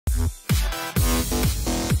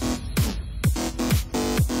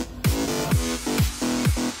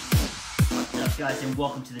guys, and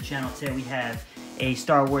welcome to the channel. Today we have a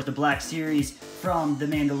Star Wars The Black Series from the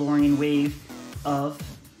Mandalorian wave of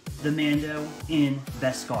the Mando in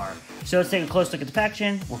Beskar. So let's take a close look at the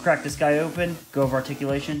packaging. We'll crack this guy open, go over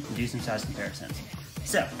articulation, and do some size comparisons.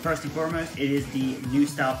 So, first and foremost, it is the new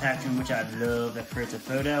style packaging, which I love. That creates a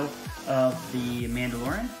photo of the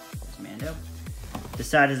Mandalorian. It's Mando. The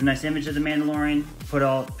side is a nice image of the Mandalorian.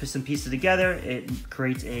 Put some pieces together, it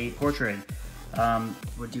creates a portrait.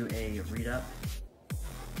 We'll do a read up.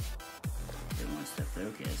 Get one step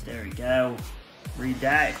focus. There we go. Read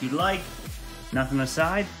that if you'd like. Nothing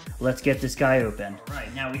aside. Let's get this guy open. All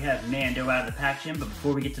right, now we have Mando out of the packaging, but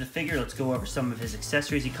before we get to the figure, let's go over some of his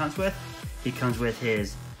accessories he comes with. He comes with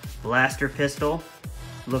his blaster pistol.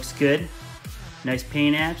 Looks good. Nice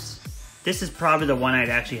paint apps. This is probably the one I'd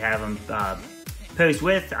actually have him posed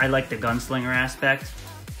with. I like the gunslinger aspect.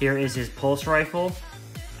 Here is his pulse rifle.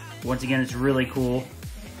 Once again, it's really cool.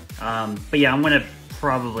 But yeah, I'm gonna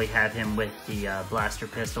probably have him with the blaster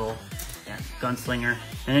pistol, gunslinger,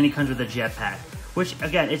 and then he comes with a jetpack, which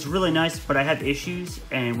again, it's really nice, but I have issues,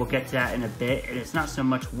 and we'll get to that in a bit. And it's not so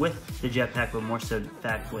much with the jetpack, but more so the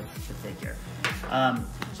fact with the figure.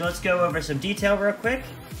 So let's go over some detail real quick.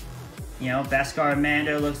 You know, Beskar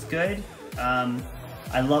Mando looks good.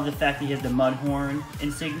 I love the fact that he has the Mudhorn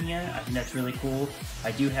insignia. I think that's really cool.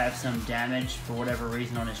 I do have some damage for whatever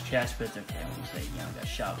reason on his chest, but it's okay. I'm gonna say, you know, got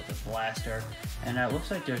shot with a blaster, and it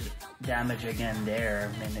looks like there's damage again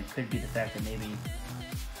there. And it could be the fact that maybe,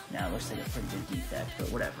 now it looks like a pretty good defect,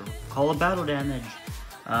 but whatever. Call it battle damage.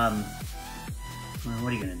 What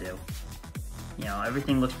are you gonna do? You know,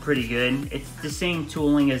 everything looks pretty good. It's the same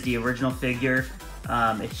tooling as the original figure.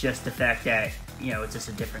 It's just the fact that, you know, it's just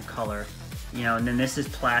a different color. You know, and then this is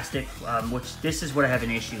plastic, which this is what I have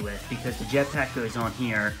an issue with, because the jetpack goes on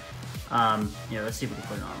here. You know, let's see if we can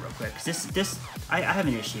put it on real quick. Cause this, I have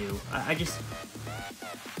an issue. I just,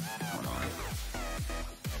 hold on.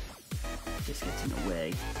 This gets in the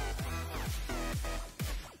way.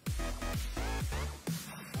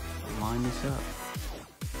 Line this up.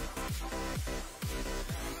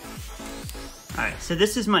 Alright, so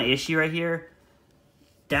this is my issue right here.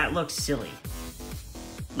 That looks silly.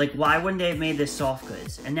 Like, why wouldn't they have made this soft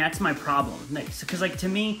goods? And that's my problem. Because, like, to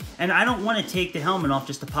me, and I don't want to take the helmet off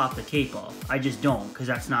just to pop the cape off. I just don't, because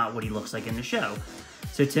that's not what he looks like in the show.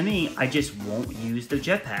 So to me, I just won't use the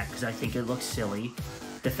jetpack, because I think it looks silly.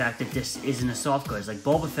 The fact that this isn't a soft goods. Like,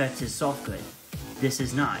 Boba Fett's is soft good. This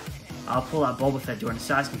is not. I'll pull out Boba Fett during the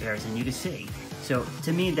size comparison, you can see. So,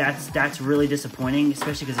 to me, that's really disappointing,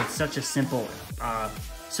 especially because it's such a simple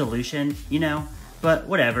solution, you know? But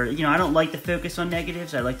whatever, you know, I don't like to focus on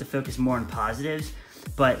negatives. I like to focus more on positives.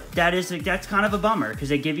 But that's kind of a bummer, because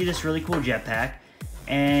they give you this really cool jetpack,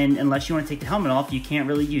 and unless you want to take the helmet off, you can't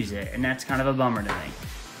really use it, and that's kind of a bummer to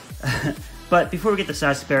me. But before we get the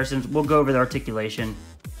size comparisons, we'll go over the articulation.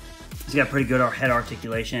 He's got pretty good head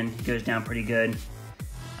articulation. He goes down pretty good.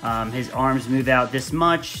 His arms move out this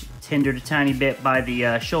much. It's hindered a tiny bit by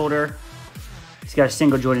the shoulder. He's got a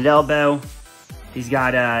single jointed elbow. He's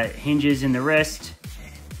got hinges in the wrist.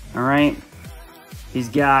 All right. He's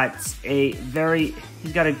got a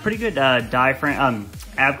pretty good diaphragm,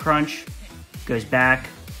 ab crunch. Goes back.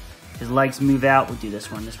 His legs move out. We'll do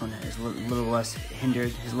this one. This one is a little less hindered.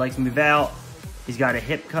 His legs move out. He's got a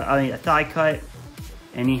hip cut, a thigh cut,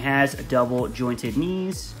 and he has a double jointed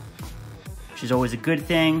knees, which is always a good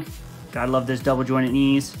thing. Gotta love those double jointed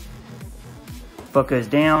knees. Foot goes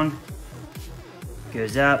down,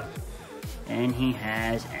 goes up, and he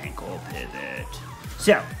has ankle pivot.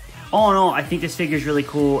 So, all in all, I think this figure is really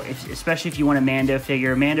cool, especially if you want a Mando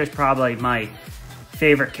figure. Mando's probably my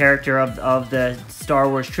favorite character of the Star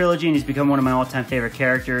Wars trilogy, and he's become one of my all-time favorite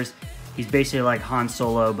characters. He's basically like Han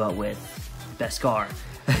Solo, but with Beskar.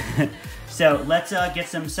 So, let's get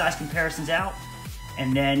some size comparisons out,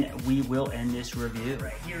 and then we will end this review.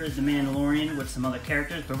 Right here is the Mandalorian with some other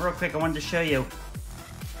characters, but real quick, I wanted to show you,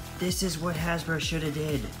 this is what Hasbro should have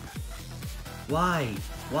did. Why?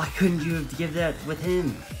 Why couldn't you have given that with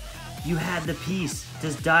him? You had the piece,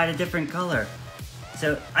 just dyed a different color.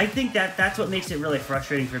 So I think that's what makes it really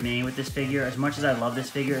frustrating for me with this figure. As much as I love this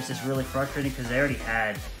figure, it's just really frustrating because they already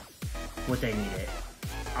had what they needed.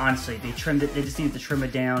 Honestly, they trimmed it. They just needed to trim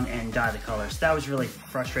it down and dye the color. So that was really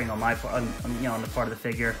frustrating on my part, you know, on the part of the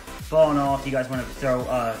figure. But all in all, if you guys want to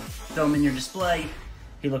throw him in your display,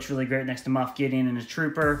 he looks really great next to Moff Gideon and his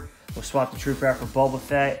Trooper. We'll swap the Trooper out for Boba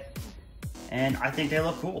Fett. And I think they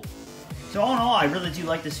look cool. So all in all, I really do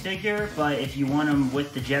like this figure, but if you want him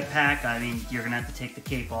with the jetpack, I mean, you're gonna have to take the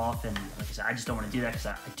cape off, and like I said, I just don't want to do that because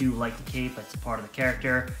I do like the cape. It's a part of the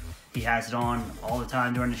character. He has it on all the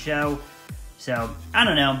time during the show. So, I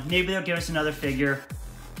don't know. Maybe they'll give us another figure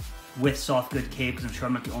with soft good cape, because I'm sure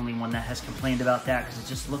I'm not the only one that has complained about that, because it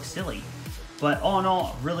just looks silly. But all in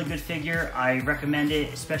all, really good figure. I recommend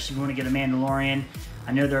it, especially if you want to get a Mandalorian.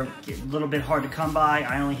 I know they're a little bit hard to come by.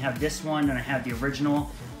 I only have this one, and I have the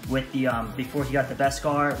original with the before he got the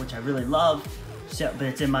Beskar, which I really love. So, but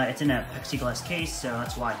it's in a plexiglass case, so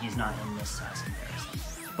that's why he's not in this size comparison.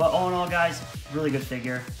 But all in all, guys, really good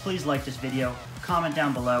figure. Please like this video, comment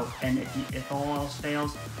down below, and if all else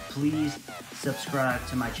fails, please subscribe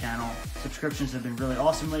to my channel. Subscriptions have been really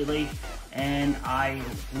awesome lately, and I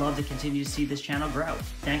love to continue to see this channel grow.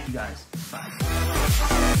 Thank you, guys. Bye.